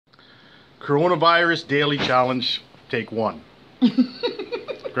Coronavirus Daily Challenge, take 1.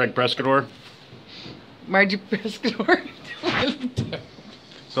 Greg Preszcator. Margie Preszcator.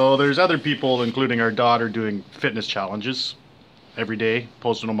 So there's other people, including our daughter, doing fitness challenges every day,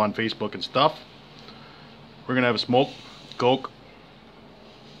 posting them on Facebook and stuff. We're gonna have a smoke, coke,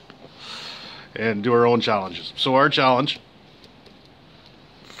 and do our own challenges. So our challenge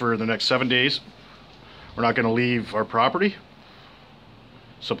for the next 7 days, we're not gonna leave our property,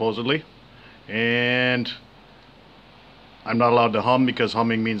 supposedly, and I'm not allowed to hum because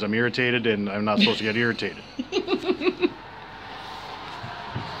humming means I'm irritated, and I'm not supposed to get irritated.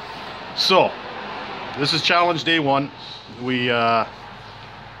 So this is challenge day 1. We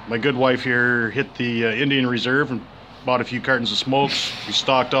my good wife here hit the Indian Reserve and bought a few cartons of smokes. We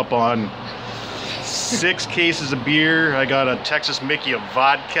stocked up on 6 cases of beer. I got a Texas Mickey of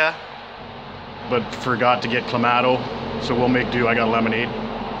vodka, but forgot to get Clamato, so we'll make do. I got lemonade.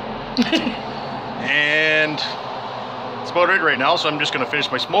 And that's about it right now, so I'm just gonna finish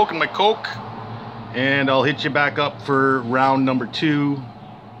my smoke and my coke, and I'll hit you back up for round number 2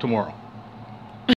 tomorrow.